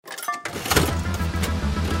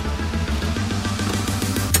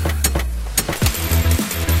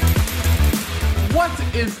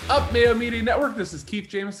Is up, Mayo Media Network? This is Keith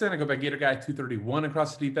Jameson. I go by Gator Guy 231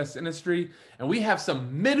 across the defense industry, and we have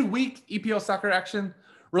some midweek EPL soccer action.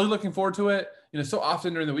 Really looking forward to it. So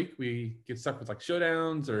often during the week we get stuck with like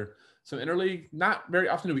showdowns or some interleague. Not very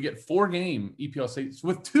often do we get 4-game EPL slates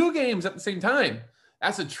with 2 games at the same time.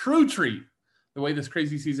 That's a true treat, the way this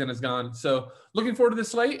crazy season has gone. So looking forward to this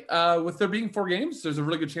slate. With there being 4 games, there's a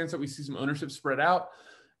really good chance that we see some ownership spread out.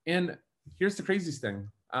 And here's the craziest thing.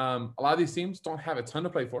 A lot of these teams don't have a ton to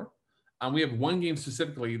play for. We have one game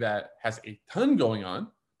specifically that has a ton going on,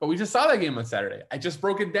 but we just saw that game on Saturday. I just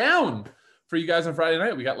broke it down for you guys on Friday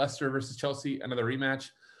night. We got Leicester versus Chelsea, another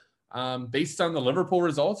rematch. Based on the Liverpool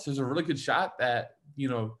results, there's a really good shot that,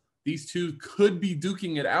 these two could be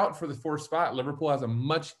duking it out for the 4th spot. Liverpool has a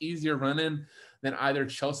much easier run-in than either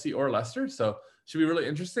Chelsea or Leicester, so should be really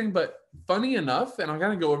interesting. But funny enough, and I'm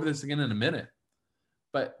going to go over this again in a minute,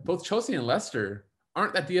 but both Chelsea and Leicester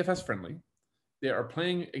aren't that DFS friendly. They are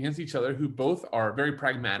playing against each other who both are very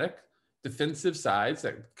pragmatic, defensive sides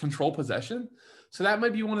that control possession. So that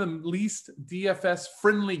might be one of the least DFS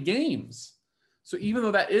friendly games. So even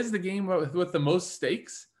though that is the game with the most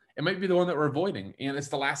stakes, it might be the one that we're avoiding. And it's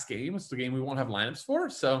the last game. It's the game we won't have lineups for.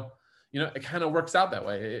 So, it kind of works out that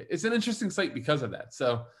way. It's an interesting slate because of that.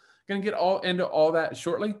 So going to get into all that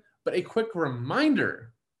shortly. But a quick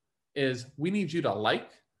reminder is we need you to like,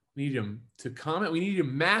 we need you to comment. We need you to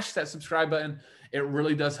mash that subscribe button. It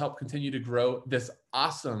really does help continue to grow this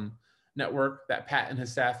awesome network that Pat and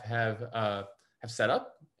his staff have set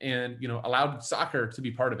up and, allowed soccer to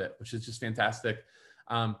be part of it, which is just fantastic.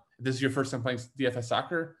 If this is your first time playing DFS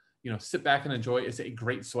soccer, sit back and enjoy. It's a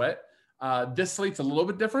great sweat. This slate's a little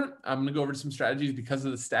bit different. I'm going to go over some strategies because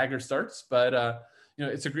of the stagger starts, but,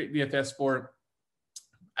 it's a great DFS sport.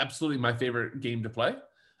 Absolutely my favorite game to play.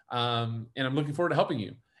 And I'm looking forward to helping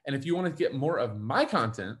you. And if you want to get more of my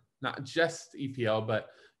content, not just EPL, but,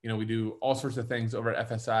 we do all sorts of things over at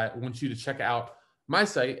FSI. I want you to check out my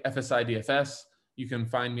site, FSI DFS. You can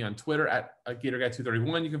find me on Twitter at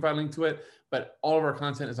GatorGuy231. You can find a link to it. But all of our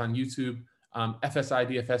content is on YouTube. FSI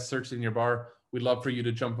DFS, search in your bar. We'd love for you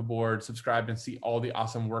to jump aboard, subscribe, and see all the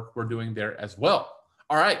awesome work we're doing there as well.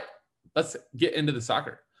 All right, let's get into the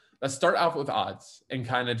soccer. Let's start off with odds and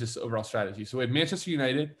kind of just overall strategy. So we have Manchester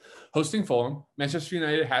United hosting Fulham. Manchester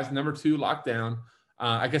United has number 2 locked down.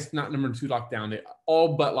 I guess not number 2 locked down. They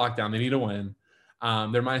all but locked down. They need a win.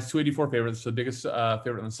 They're minus 284 favorites, so the biggest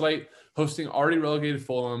favorite on the slate. Hosting already relegated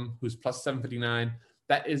Fulham, who's plus 759.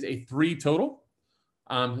 That is a 3 total.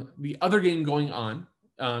 The other game going on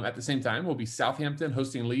at the same time will be Southampton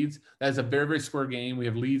hosting Leeds. That is a very, very square game. We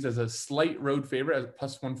have Leeds as a slight road favorite at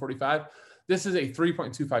plus 145. This is a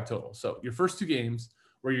 3.25 total. So your first 2 games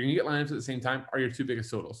where you're going to get lineups at the same time are your 2 biggest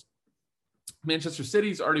totals. Manchester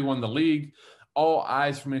City's already won the league. All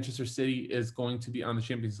eyes for Manchester City is going to be on the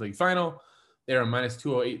Champions League final. They're a minus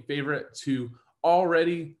 208 favorite to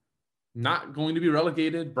already not going to be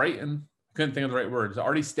relegated. Brighton, couldn't think of the right words,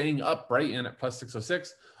 already staying up. Brighton at plus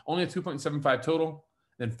 606, only a 2.75 total.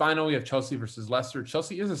 Then finally, we have Chelsea versus Leicester.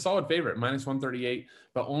 Chelsea is a solid favorite, minus 138,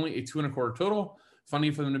 but only a 2.25 total.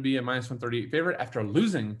 Funny for them to be a minus 138 favorite after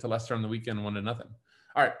losing to Leicester on the weekend 1-0. All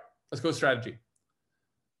right, let's go strategy.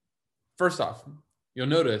 First off, you'll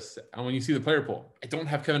notice when you see the player pool, I don't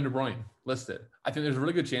have Kevin De Bruyne listed. I think there's a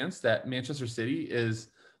really good chance that Manchester City is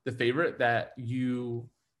the favorite that you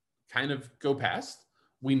kind of go past.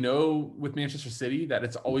 We know with Manchester City that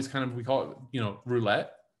it's always kind of, we call it,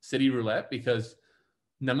 roulette, City roulette, because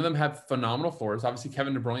none of them have phenomenal floors. Obviously,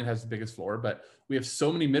 Kevin De Bruyne has the biggest floor, but we have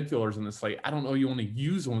so many midfielders in this slate. I don't know you want to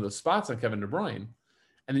use one of those spots on Kevin De Bruyne.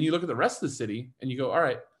 And then you look at the rest of the city and you go, all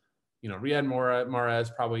right, Riyad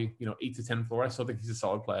Mahrez, probably, 8 to 10 floor. I still think he's a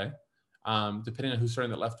solid play. Depending on who's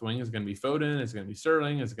starting that left wing, is it going to be Foden? Is it going to be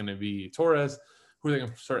Sterling? Is it going to be Torres? Who are they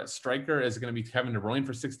going to start at striker? Is it going to be Kevin De Bruyne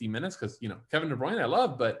for 60 minutes? Because, Kevin De Bruyne I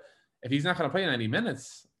love, but if he's not going to play 90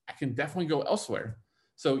 minutes, I can definitely go elsewhere.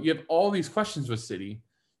 So you have all these questions with City.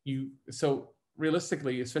 So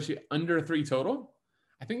realistically, especially under 3 total,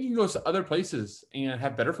 I think you can go to other places and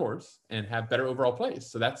have better floors and have better overall plays.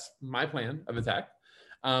 So that's my plan of attack.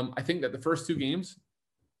 I think that the first 2 games,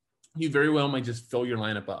 you very well might just fill your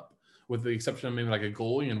lineup up, with the exception of maybe like a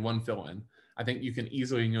goalie and 1 fill-in. I think you can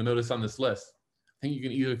easily, and you'll notice on this list, I think you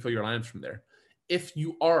can easily fill your lineups from there. If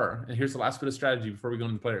you are, and here's the last bit of strategy before we go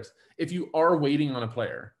into the players, if you are waiting on a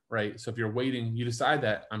player, right? So if you're waiting, you decide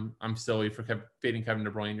that I'm silly for fading Kevin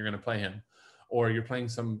De Bruyne, you're going to play him. Or you're playing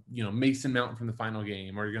some, Mason Mount from the final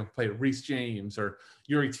game, or you're going to play Reece James or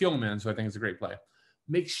Yuri Tielemans, who I think is a great play.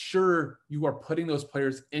 make sure you are putting those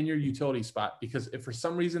players in your utility spot, because if for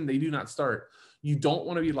some reason they do not start, you don't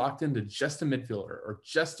want to be locked into just a midfielder or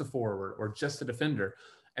just a forward or just a defender.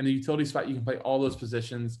 And the utility spot, you can play all those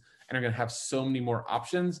positions and are going to have so many more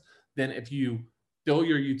options than if you fill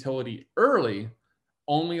your utility early.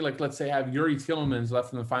 Only, like, let's say have Yuri Tielemans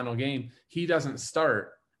left in the final game, he doesn't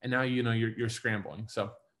start, and now you're scrambling.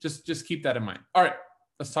 So just keep that in mind. All right,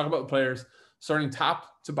 let's talk about the players. Starting top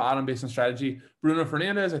to bottom based on strategy, Bruno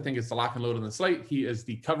Fernandes, I think it's the lock and load on the slate. He is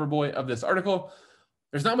the cover boy of this article.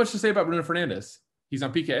 There's not much to say about Bruno Fernandes. He's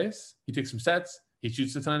on PKs. He takes some sets. He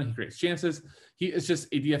shoots a ton. He creates chances. He is just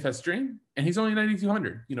a DFS dream, and he's only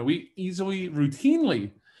 9,200. We easily,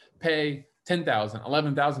 routinely pay 10,000,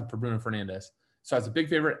 11,000 for Bruno Fernandes. So as a big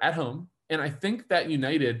favorite at home. And I think that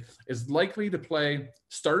United is likely to play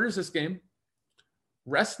starters this game,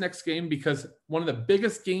 rest next game, because one of the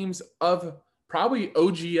biggest games of probably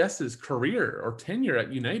OGS's career or tenure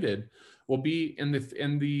at United will be in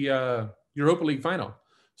the Europa League final.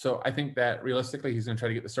 So I think that realistically, he's going to try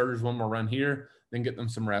to get the starters one more run here, then get them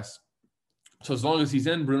some rest. So as long as he's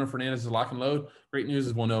in, Bruno Fernandes is lock and load. Great news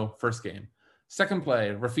is we'll know first game. Second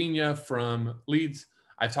play, Rafinha from Leeds.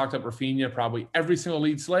 I've talked up Rafinha probably every single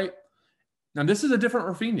Leeds slate. Now, this is a different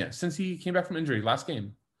Rafinha since he came back from injury last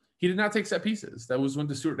game. He did not take set pieces. That was when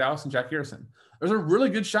to Stuart Dallas and Jack Harrison. There's a really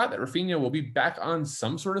good shot that Rafinha will be back on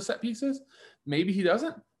some sort of set pieces. Maybe he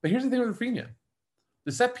doesn't. But here's the thing with Rafinha.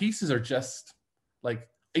 The set pieces are just like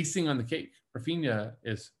icing on the cake. Rafinha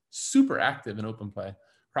is super active in open play.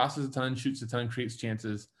 Crosses a ton, shoots a ton, creates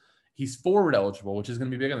chances. He's forward eligible, which is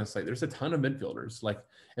going to be big on this slate. There's a ton of midfielders. Like,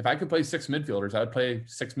 if I could play 6 midfielders, I would play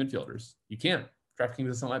 6 midfielders. You can't. DraftKings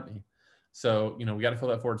doesn't let me. So, we got to fill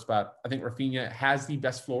that forward spot. I think Rafinha has the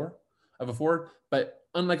best floor of a forward, but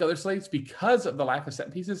unlike other slates, because of the lack of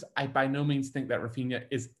set pieces, I by no means think that Rafinha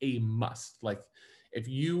is a must. Like, if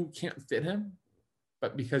you can't fit him,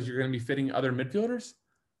 but because you're going to be fitting other midfielders,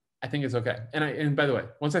 I think it's okay. And by the way,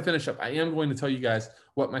 once I finish up, I am going to tell you guys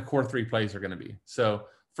what my core 3 plays are going to be. So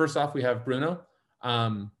first off, we have Bruno.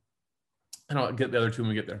 And I'll get the other 2 when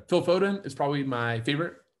we get there. Phil Foden is probably my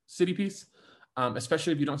favorite city piece.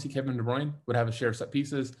 Especially if you don't see Kevin De Bruyne, would have a share of set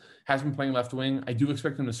pieces, has been playing left wing. I do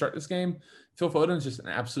expect him to start this game. Phil Foden is just an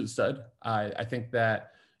absolute stud. I think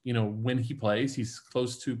that, when he plays, he's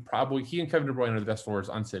close to probably, he and Kevin De Bruyne are the best forwards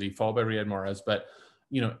on City, followed by Riyad Mahrez. But,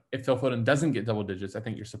 if Phil Foden doesn't get double digits, I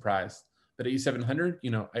think you're surprised. But at 8,700,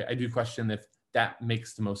 I do question if that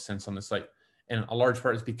makes the most sense on the slate. And a large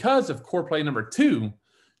part is because of core play number 2,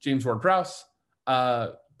 James Ward-Prowse,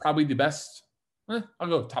 probably the best, I'll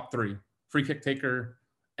go top 3. Free kick taker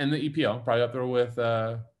and the EPL, probably up there with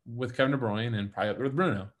Kevin De Bruyne and probably up there with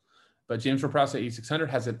Bruno. But James Ward-Prowse at 8,600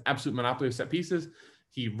 has an absolute monopoly of set pieces.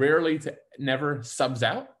 He rarely to never subs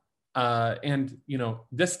out. And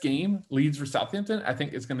this game, Leeds for Southampton, I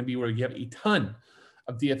think is going to be where you have a ton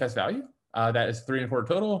of DFS value. That is 3.25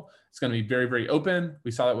 total. It's going to be very, very open.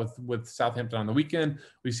 We saw that with Southampton on the weekend.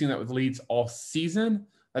 We've seen that with Leeds all season.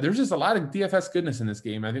 There's just a lot of DFS goodness in this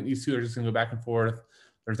game. I think these two are just going to go back and forth.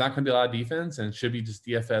 There's not going to be a lot of defense, and it should be just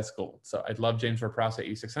DFS gold. So I'd love James Ward-Prowse at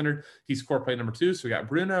 8,600. He's core play number 2. So we got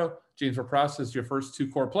Bruno. James Ward-Prowse is your first 2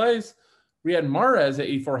 core plays. Riyad Mahrez at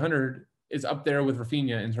 8,400 is up there with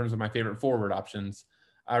Rafinha in terms of my favorite forward options.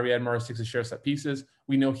 Riyad Mahrez takes a share of set pieces.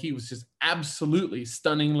 We know he was just absolutely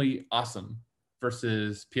stunningly awesome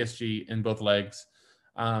versus PSG in both legs.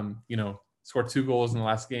 Scored 2 goals in the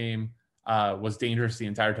last game, was dangerous the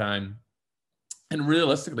entire time. And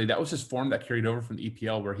realistically, that was just form that carried over from the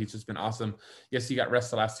EPL, where he's just been awesome. Yes, he got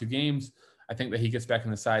rest the last 2 games. I think that he gets back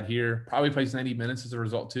in the side here. Probably plays 90 minutes as a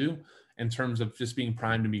result too, in terms of just being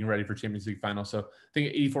primed and being ready for Champions League final. So I think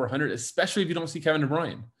at 8,400, especially if you don't see Kevin De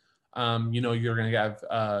Bruyne, you're going to have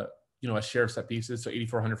a share of set pieces. So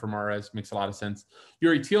 8,400 for Mahrez makes a lot of sense.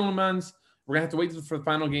 Yuri Tielemans, we're going to have to wait for the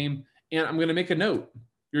final game. And I'm going to make a note.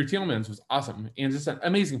 Yuri Tielemans was awesome and just an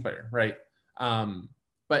amazing player, right?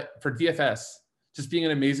 But for DFS, just being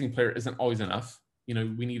an amazing player isn't always enough.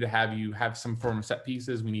 We need to have you have some form of set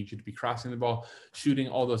pieces. We need you to be crossing the ball, shooting,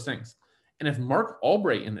 all those things. And if Mark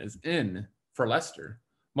Albrighton is in for Leicester,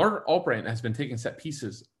 Mark Albrighton has been taking set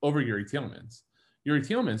pieces over Yuri Tielemans. Yuri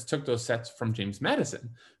Tielemans took those sets from James Maddison,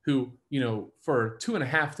 who, for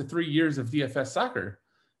 2.5 to 3 years of DFS soccer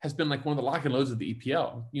has been like one of the lock and loads of the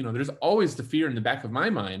EPL. There's always the fear in the back of my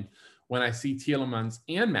mind when I see Tielemans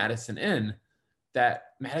and Maddison in, that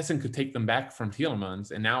Maddison could take them back from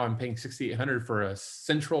Tielemans. And now I'm paying 6,800 for a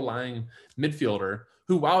central lying midfielder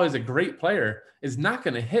who, while is a great player, is not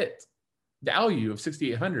going to hit value of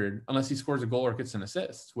 6,800 unless he scores a goal or gets an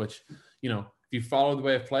assist, which, if you follow the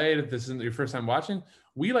way I've played, if this isn't your first time watching,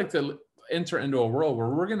 we like to, enter into a world where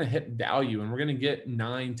we're going to hit value and we're going to get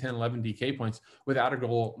 9, 10, 11 DK points without a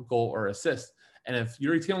goal or assist. And if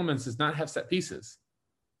Youri Tielemans does not have set pieces,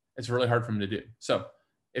 it's really hard for him to do. So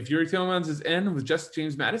if Youri Tielemans is in with just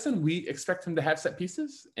James Maddison, we expect him to have set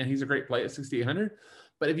pieces, and he's a great play at 6,800.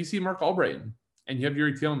 But if you see Mark Albrighton and you have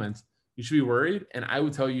Youri Tielemans, you should be worried. And I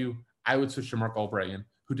would tell you, I would switch to Mark Albrighton,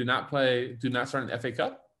 who did not start in the FA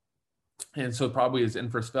Cup. And so probably is in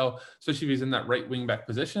for a spell, especially if he's in that right wing back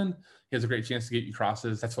position. He has a great chance to get you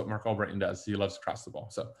crosses. That's what Mark Albrighton does. He loves to cross the ball.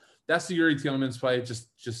 So that's the Youri Tielemans play.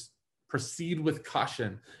 Just proceed with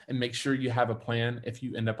caution and make sure you have a plan if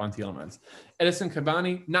you end up on Tielemans. Edinson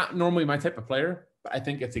Cavani, not normally my type of player, but I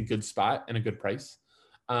think it's a good spot and a good price.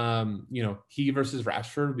 He versus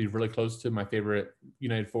Rashford would be really close to my favorite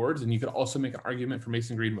United forwards. And you could also make an argument for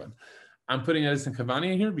Mason Greenwood. I'm putting Edinson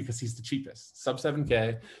Cavani in here because he's the cheapest, sub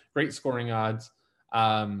 7K, great scoring odds.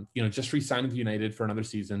 Just re-signed with United for another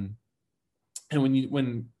season. And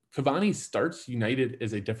when Cavani starts, United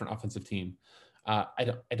is a different offensive team.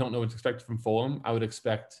 I don't know what to expect from Fulham. I would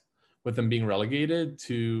expect with them being relegated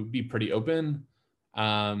to be pretty open.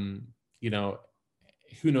 Who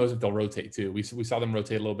knows if they'll rotate too. We saw them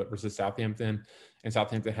rotate a little bit versus Southampton, and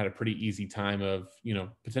Southampton had a pretty easy time of,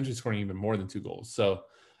 potentially scoring even more than 2 goals. So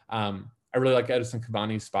I really like Edinson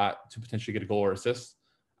Cavani's spot to potentially get a goal or assist.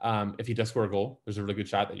 If he does score a goal, there's a really good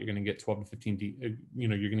shot that you're going to get 12 to 15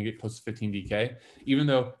 you're going to get close to 15 DK, even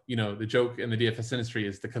though, the joke in the DFS industry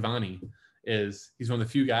is the Cavani is he's one of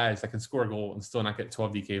the few guys that can score a goal and still not get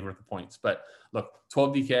 12 DK worth of points. But look,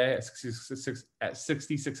 12 DK at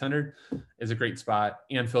 6,600 is a great spot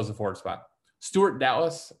and fills a forward spot. Stuart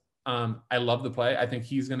Dallas, I love the play. I think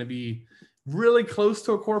he's going to be really close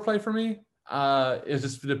to a core play for me. It's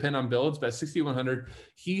just to depend on builds, but at 6,100,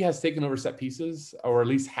 he has taken over set pieces, or at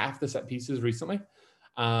least half the set pieces recently.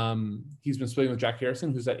 He's been splitting with Jack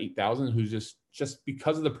Harrison, who's at 8,000, who's just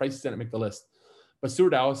because of the price didn't make the list. But Stuart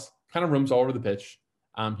Dallas kind of roams all over the pitch.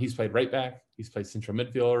 He's played right back. He's played central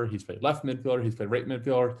midfielder. He's played left midfielder. He's played right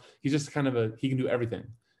midfielder. He's just he can do everything.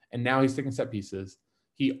 And now he's taking set pieces.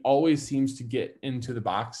 He always seems to get into the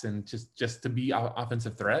box and just to be an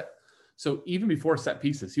offensive threat. So even before set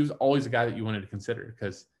pieces, he was always a guy that you wanted to consider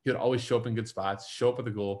because he would always show up in good spots, show up with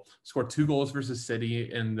a goal, scored 2 goals versus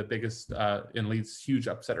City in the biggest, in Leeds' huge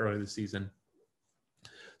upset earlier this season.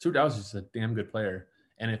 Stuart Dallas is just a damn good player.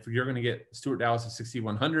 And if you're going to get Stuart Dallas at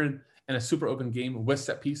 6,100 and a super open game with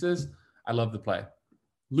set pieces, I love the play.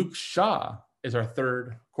 Luke Shaw is our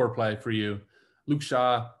third core play for you. Luke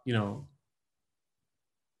Shaw,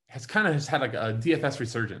 has had like a DFS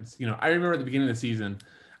resurgence. I remember at the beginning of the season,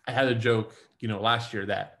 I had a joke, last year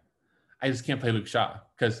that I just can't play Luke Shaw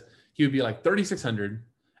because he would be like 3,600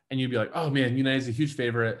 and you'd be like, oh man, United's a huge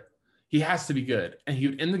favorite. He has to be good. And he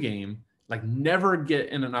would end the game, like never get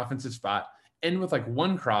in an offensive spot, end with like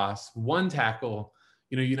 1 cross, 1 tackle.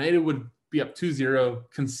 United would be up 2-0,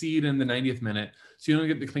 concede in the 90th minute. So you don't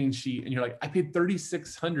get the clean sheet. And you're like, I paid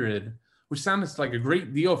 3,600, which sounds like a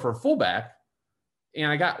great deal for a fullback.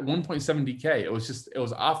 And I got 1.7 DK. It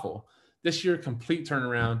was awful. This year, complete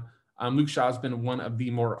turnaround. Luke Shaw has been one of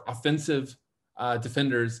the more offensive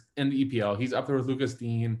defenders in the EPL. He's up there with Lucas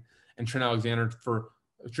Dean and Trent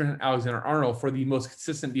Alexander-Arnold for the most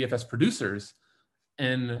consistent DFS producers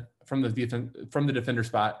and from the defender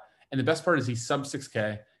spot. And the best part is he's sub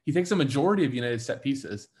 6K. He takes a majority of United set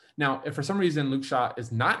pieces. Now, if for some reason Luke Shaw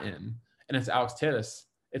is not in and it's Alex Telles,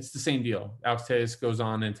 it's the same deal. Alex Telles goes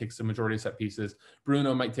on and takes the majority of set pieces.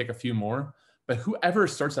 Bruno might take a few more. But whoever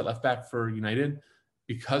starts at left back for United,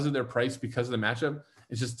 because of their price, because of the matchup,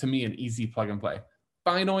 is just, to me, an easy plug and play.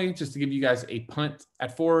 Finally, just to give you guys a punt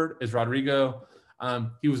at forward, is Rodrigo.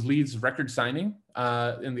 He was Leeds' record signing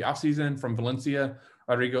in the offseason from Valencia.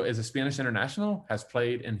 Rodrigo is a Spanish international, has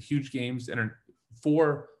played in huge games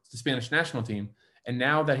for the Spanish national team. And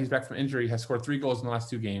now that he's back from injury, has scored 3 goals in the last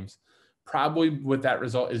 2 games. Probably with that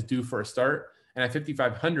result is due for a start. And at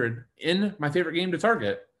 5,500, in my favorite game to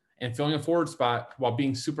target, and filling a forward spot while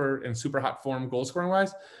being super hot form goal scoring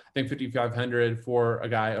wise, I think 5,500 for a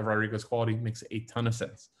guy of Rodrigo's quality makes a ton of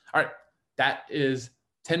sense. All right, that is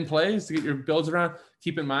 10 plays to get your builds around.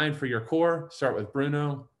 Keep in mind for your core, start with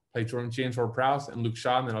Bruno, play James Ward-Prowse and Luke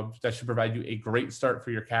Shaw, and that should provide you a great start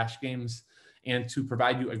for your cash games and to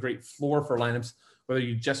provide you a great floor for lineups, whether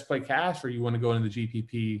you just play cash or you want to go into the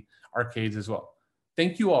GPP arcades as well.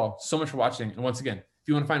 Thank you all so much for watching. And once again, if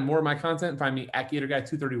you want to find more of my content, find me at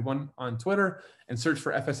GatorGuy231 on Twitter and search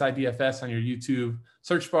for FSI DFS on your YouTube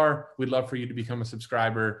search bar. We'd love for you to become a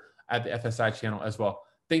subscriber at the FSI channel as well.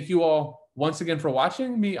 Thank you all once again for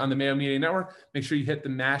watching me on the Mayo Media Network. Make sure you hit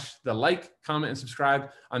the like, comment, and subscribe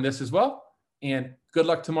on this as well. And good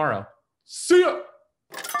luck tomorrow. See ya.